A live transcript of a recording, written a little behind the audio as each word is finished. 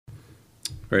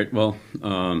Right. Well,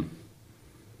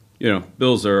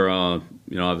 Bills are,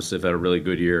 obviously have had a really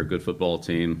good year, good football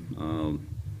team,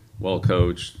 well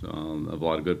coached, have a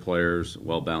lot of good players,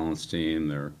 well balanced team.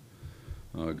 They're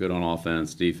good on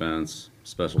offense, defense,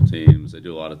 special teams. They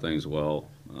do a lot of things well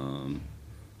on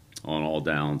all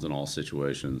downs and all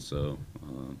situations. So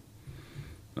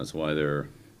that's why they're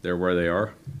where they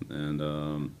are.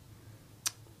 And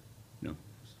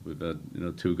we've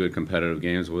had two good competitive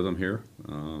games with them here.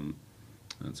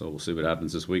 And so we'll see what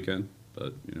happens this weekend.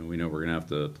 But we know we're going to have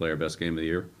to play our best game of the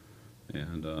year,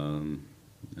 and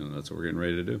that's what we're getting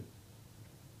ready to do.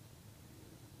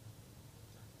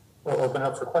 We'll open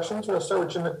up for questions. We'll start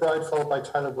with Jim McBride, followed by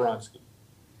Tyler Bronski.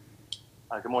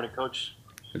 Good morning, Coach.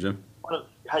 Hey, Jim.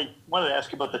 I wanted to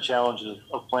ask you about the challenges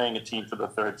of playing a team for the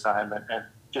third time, and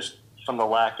just from the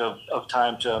lack of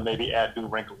time to maybe add new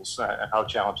wrinkles, and how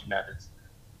challenging that is.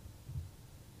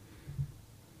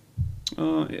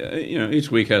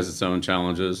 Each week has its own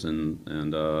challenges, and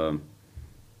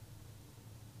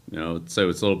say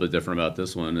what's a little bit different about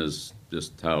this one is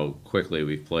just how quickly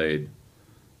we've played.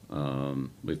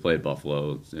 We've played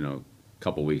Buffalo, a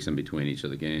couple weeks in between each of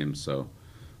the games. So,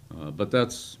 but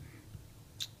that's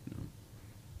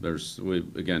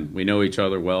we know each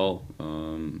other well.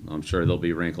 I'm sure there'll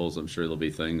be wrinkles. I'm sure there'll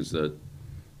be things that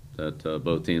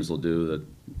both teams will do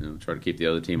that try to keep the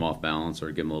other team off balance or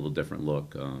give them a little different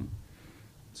look.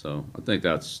 So I think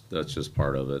that's just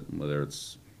part of it. Whether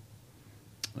it's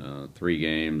 3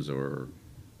 games or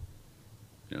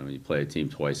you play a team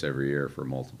twice every year for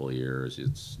multiple years,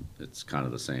 it's kind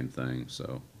of the same thing.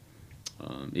 So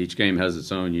each game has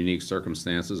its own unique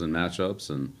circumstances and matchups,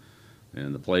 and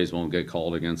the plays won't get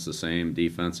called against the same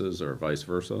defenses or vice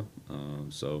versa.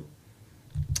 So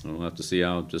we'll have to see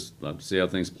how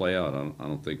things play out. I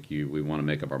don't think we want to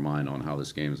make up our mind on how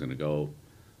this game is going to go.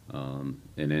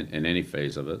 In any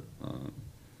phase of it,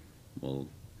 we'll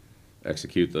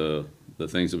execute the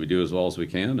things that we do as well as we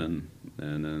can, and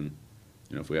then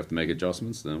if we have to make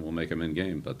adjustments, then we'll make them in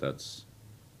game. But that's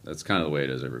kind of the way it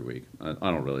is every week. I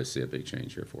don't really see a big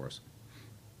change here for us.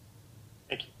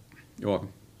 Thank you. You're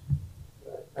welcome.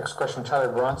 Next question,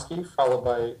 Tyler Bronski, followed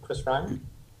by Chris Ryan.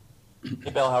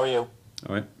 Hey, Bill, how are you?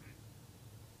 All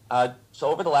right. So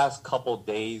over the last couple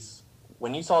days,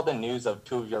 when you saw the news of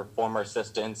 2 of your former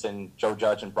assistants and Joe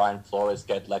Judge and Brian Flores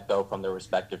get let go from their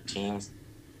respective teams,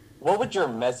 what would your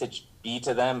message be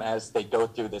to them as they go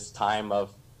through this time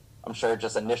of, I'm sure,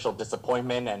 just initial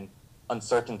disappointment and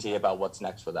uncertainty about what's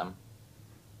next for them?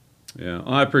 Yeah,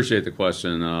 well, I appreciate the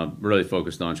question. Really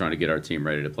focused on trying to get our team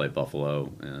ready to play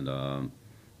Buffalo, and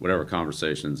whatever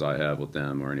conversations I have with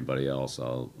them or anybody else,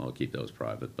 I'll keep those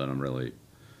private. But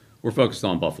we're focused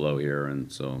on Buffalo here,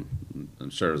 and so I'm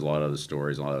sure there's a lot of other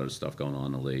stories, a lot of other stuff going on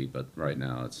in the league, but right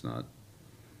now it's not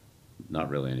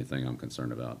really anything I'm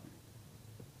concerned about.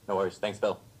 No worries. Thanks,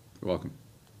 Bill. You're welcome.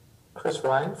 Chris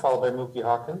Ryan, followed by Mookie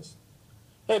Hawkins.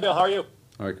 Hey, Bill, how are you?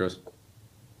 All right, Chris.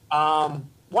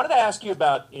 Wanted to ask you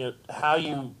about how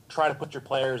you try to put your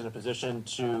players in a position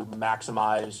to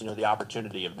maximize the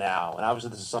opportunity of now, and obviously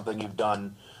this is something you've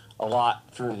done a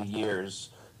lot through the years.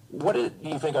 What do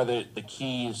you think are the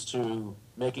keys to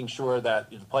making sure that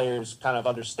the players kind of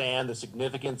understand the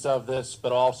significance of this,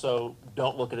 but also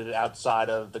don't look at it outside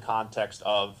of the context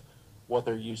of what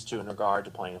they're used to in regard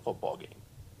to playing a football game?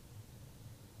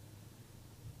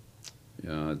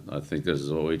 Yeah, I think this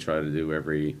is what we try to do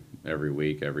every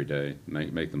week, every day.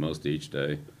 Make the most of each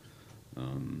day.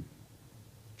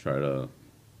 Try to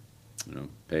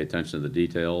pay attention to the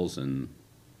details and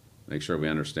make sure we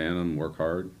understand them. Work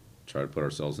hard. Try to put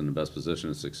ourselves in the best position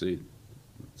to succeed.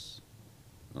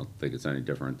 I don't think it's any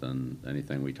different than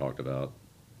anything we talked about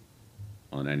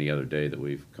on any other day that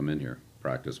we've come in here,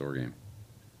 practice or game.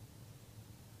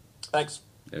 Thanks.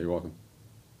 Yeah, you're welcome.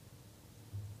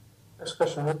 Next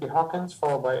question, Mookie Hawkins,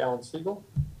 followed by Alan Siegel.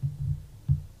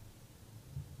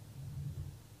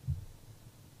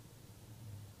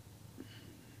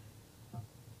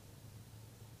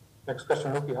 Next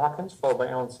question, Mookie Hawkins, followed by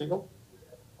Alan Siegel.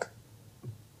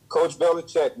 Coach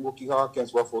Belichick, Mookie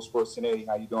Hawkins, Ruffalo Sports 1080.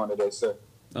 How you doing today, sir?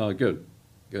 Good.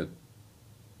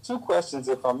 2 questions,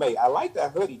 if I may. I like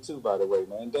that hoodie, too, by the way,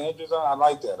 man. Danger Zone, I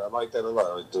like that. I like that a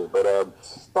lot, too. But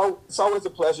it's always a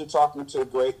pleasure talking to a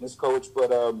greatness coach. But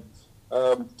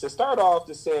to start off,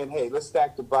 just saying, hey, let's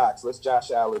stack the box. Let's Josh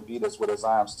Allen beat us with his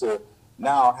arms, to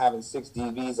now having 6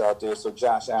 DVs out there so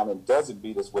Josh Allen doesn't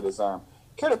beat us with his arm.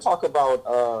 Care to talk about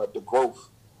the growth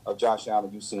of Josh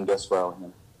Allen you've seen thus far with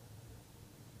him?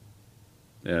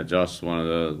 Yeah, Josh is one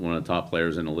of the top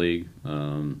players in the league.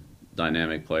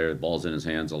 Dynamic player. The ball's in his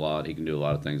hands a lot. He can do a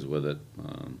lot of things with it.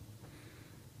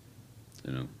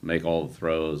 make all the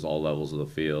throws, all levels of the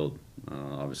field.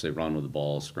 Obviously, run with the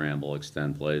ball, scramble,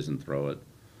 extend plays, and throw it.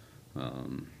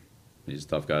 He's a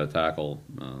tough guy to tackle.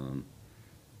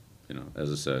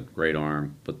 As I said, great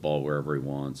arm, put the ball wherever he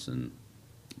wants, and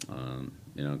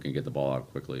can get the ball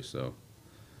out quickly. So,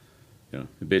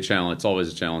 it'd be a challenge. It's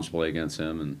always a challenge to play against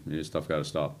him, and he's a tough guy to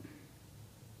stop.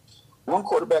 One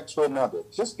quarterback to another.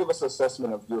 Just give us an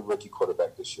assessment of your rookie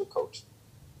quarterback this year, Coach.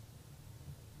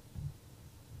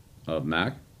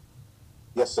 Mac?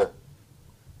 Yes, sir.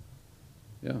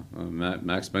 Yeah,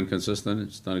 Mac's been consistent.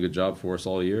 He's done a good job for us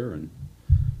all year, and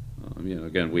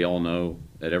again, we all know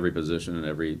at every position and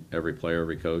every player,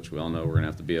 every coach, we all know we're going to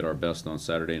have to be at our best on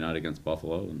Saturday night against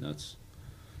Buffalo, and that's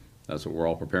what we're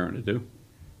all preparing to do.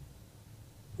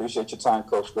 Appreciate your time,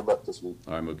 Coach. Good luck this week.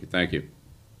 All right, Mookie, thank you.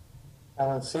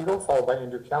 Alan Siegel, followed by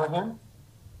Andrew Callahan.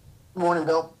 Good morning,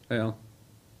 Bill. Hey, Al.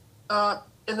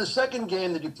 In the second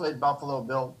game that you played Buffalo,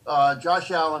 Bill, Josh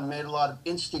Allen made a lot of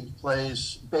instinct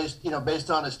plays based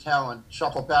on his talent,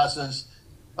 shuffle passes,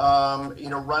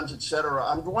 runs, etc.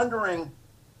 I'm wondering,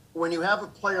 when you have a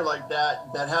player like that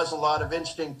has a lot of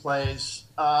instinct plays,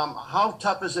 how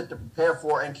tough is it to prepare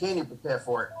for, and can you prepare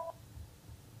for it?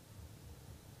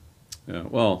 Yeah,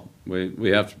 well, we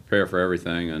have to prepare for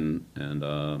everything, and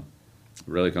it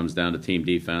really comes down to team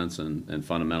defense and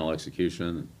fundamental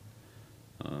execution.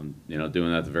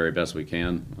 Doing that the very best we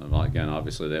can. Again,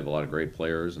 obviously they have a lot of great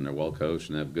players and they're well coached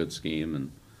and they have a good scheme,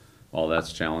 and all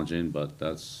that's challenging. But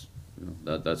that's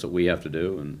what we have to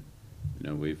do. And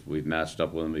we've matched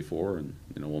up with them before, and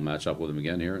we'll match up with them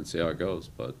again here and see how it goes.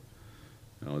 But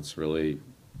it's really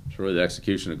the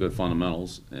execution of good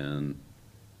fundamentals and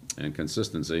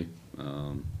consistency.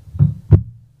 I'm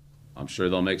sure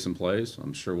they'll make some plays.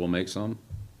 I'm sure we'll make some.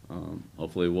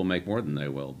 Hopefully we'll make more than they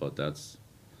will. But that's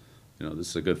this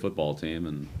is a good football team,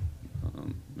 and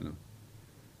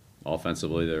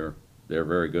offensively they're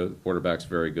very good. Quarterback's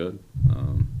very good.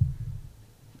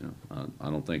 I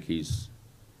don't think it's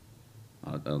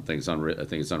I think it's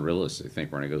unrealistic to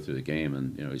think we're going to go through the game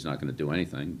and he's not going to do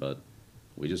anything. But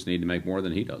we just need to make more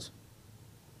than he does.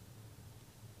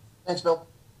 Thanks, Bill.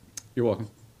 You're welcome.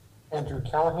 Andrew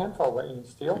Callahan, followed by Ian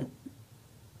Steele.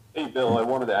 Hey, Bill, I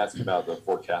wanted to ask about the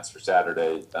forecast for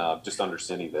Saturday. Just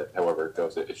understanding that, however it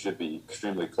goes, it should be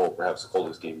extremely cold, perhaps the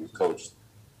coldest game you've coached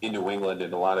in New England,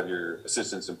 and a lot of your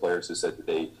assistants and players have said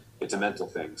today it's a mental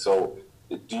thing. So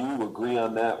do you agree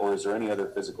on that, or is there any other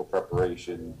physical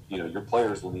preparation your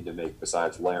players will need to make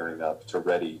besides layering up to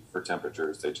ready for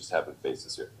temperatures they just haven't faced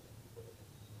this year?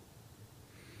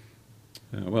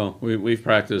 Yeah, well, we've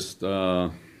practiced,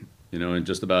 in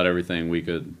just about everything we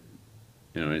could,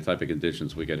 any type of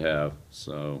conditions we could have.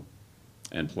 So,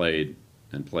 and played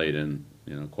in,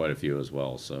 quite a few as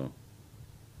well. So,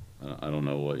 I don't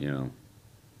know what, there's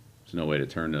no way to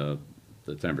turn the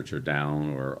temperature down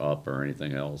or up or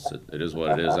anything else. It is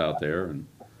what it is out there, and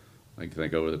I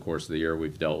think over the course of the year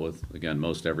we've dealt with, again,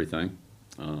 most everything.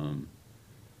 So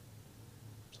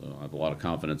I have a lot of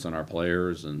confidence in our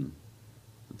players, and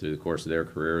through the course of their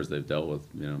careers, they've dealt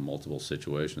with multiple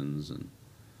situations and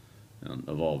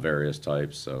of all various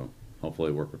types. So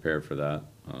hopefully we're prepared for that.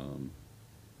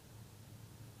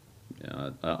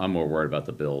 I'm more worried about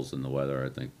the Bills than the weather. I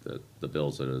think that the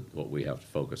Bills are what we have to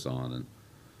focus on,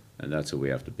 and that's who we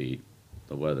have to beat.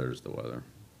 The weather is the weather.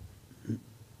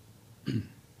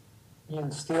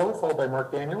 Ian Steele, followed by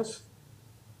Mark Daniels.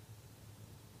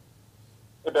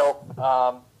 Hey,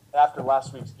 Bill. After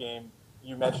last week's game,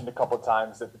 you mentioned a couple of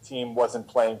times that the team wasn't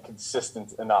playing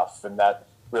consistent enough, and that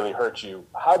really hurt you.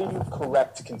 How do you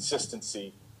correct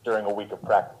consistency during a week of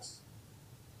practice?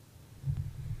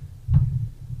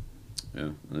 Yeah,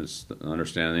 just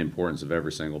understanding the importance of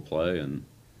every single play, and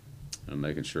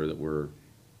making sure that we're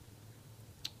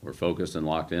focused and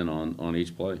locked in on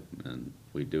each play. And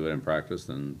if we do it in practice,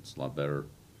 then it's a lot better,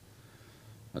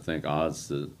 I think,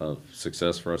 odds of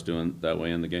success for us doing that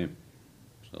way in the game.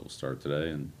 So we'll start today,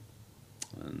 and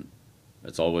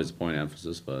it's always a point of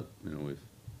emphasis, but we've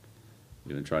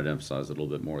even tried to emphasize it a little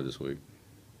bit more this week.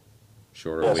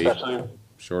 Shorter week,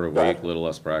 a little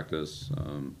less practice.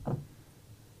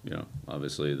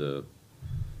 Obviously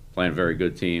playing a very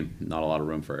good team, not a lot of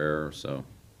room for error. So,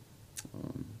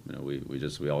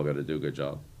 we all got to do a good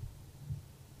job.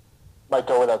 Might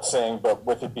go without saying, but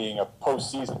with it being a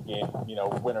postseason game,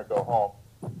 win or go home,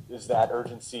 is that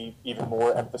urgency even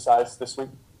more emphasized this week?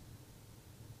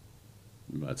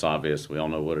 That's obvious. We all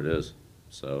know what it is.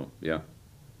 So, yeah,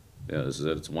 this is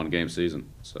it. It's a one-game season.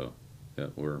 So, yeah,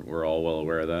 we're all well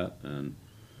aware of that, and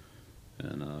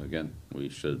again, we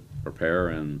should prepare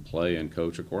and play and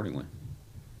coach accordingly.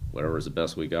 Whatever is the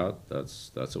best we got,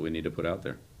 that's what we need to put out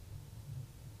there.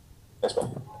 Thanks,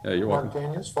 Bill. Yeah, you're Mark welcome.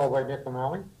 Daniels, followed by Nick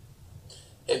O'Malley.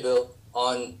 Hey, Bill.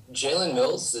 On Jalen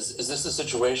Mills, is this a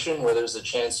situation where there's a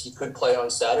chance he could play on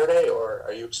Saturday, or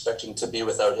are you expecting to be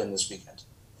without him this weekend?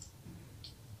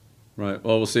 Right.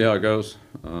 Well, we'll see how it goes.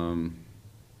 And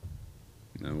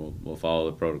we'll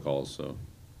follow the protocols. So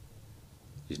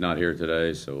he's not here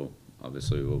today, so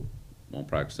obviously we won't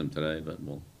practice him today, but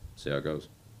we'll see how it goes.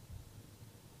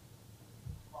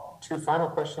 Two final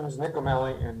questions, Nick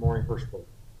O'Malley and Maureen Hirschberg.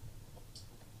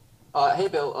 Hey,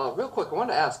 Bill, real quick, I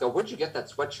wanted to ask, where'd you get that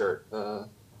sweatshirt?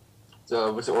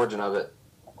 So what's the origin of it?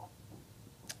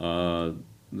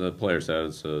 The players had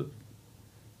it's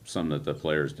something that the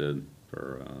players did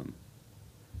for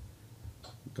a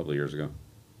couple of years ago.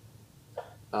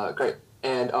 Great.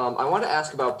 And I want to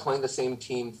ask about playing the same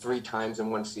team 3 times in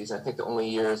one season. I think the only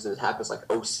years it happens like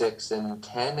 06 and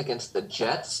 10 against the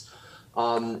Jets.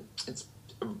 It's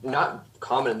not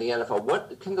common in the NFL.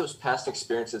 What can those past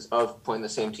experiences of playing the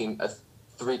same team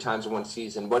 3 times in one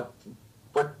season? What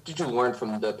did you learn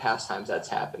from the past times that's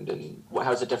happened, and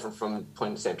how is it different from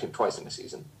playing the same team twice in a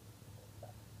season?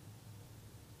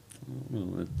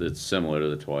 Well, it's similar to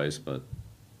the twice, but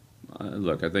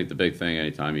look, I think the big thing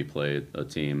anytime you play a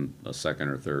team a second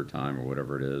or third time or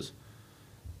whatever it is,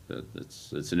 that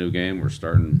it's a new game. We're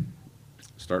starting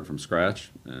from scratch,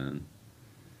 and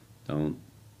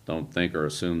don't think or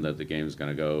assume that the game is going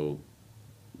to go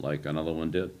like another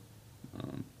one did.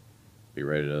 Be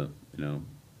ready to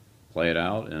play it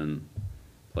out and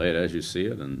play it as you see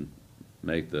it, and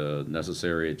make the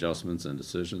necessary adjustments and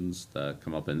decisions that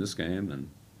come up in this game, and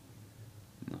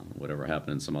whatever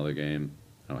happened in some other game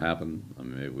happen. I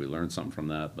mean, maybe we learned something from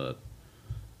that, but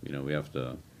we have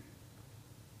to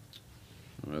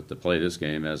play this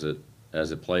game as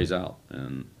it plays out,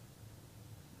 and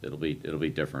it'll be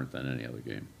different than any other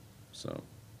game. So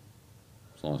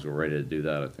as long as we're ready to do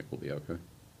that, I think we'll be okay.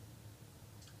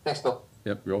 Thanks, Bill.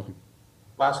 Yep, you're welcome.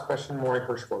 Last question, Maureen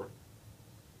Hirschberg.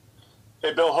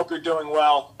 Hey, Bill, hope you're doing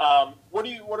well.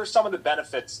 What are some of the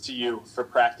benefits to you for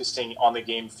practicing on the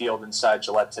game field inside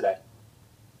Gillette today?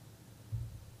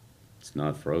 It's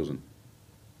not frozen.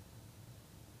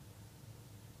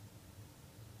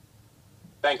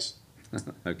 Thanks.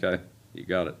 Okay, you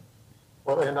got it.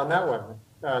 Well, and on that one,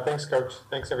 thanks, Coach.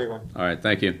 Thanks, everyone. All right,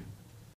 thank you.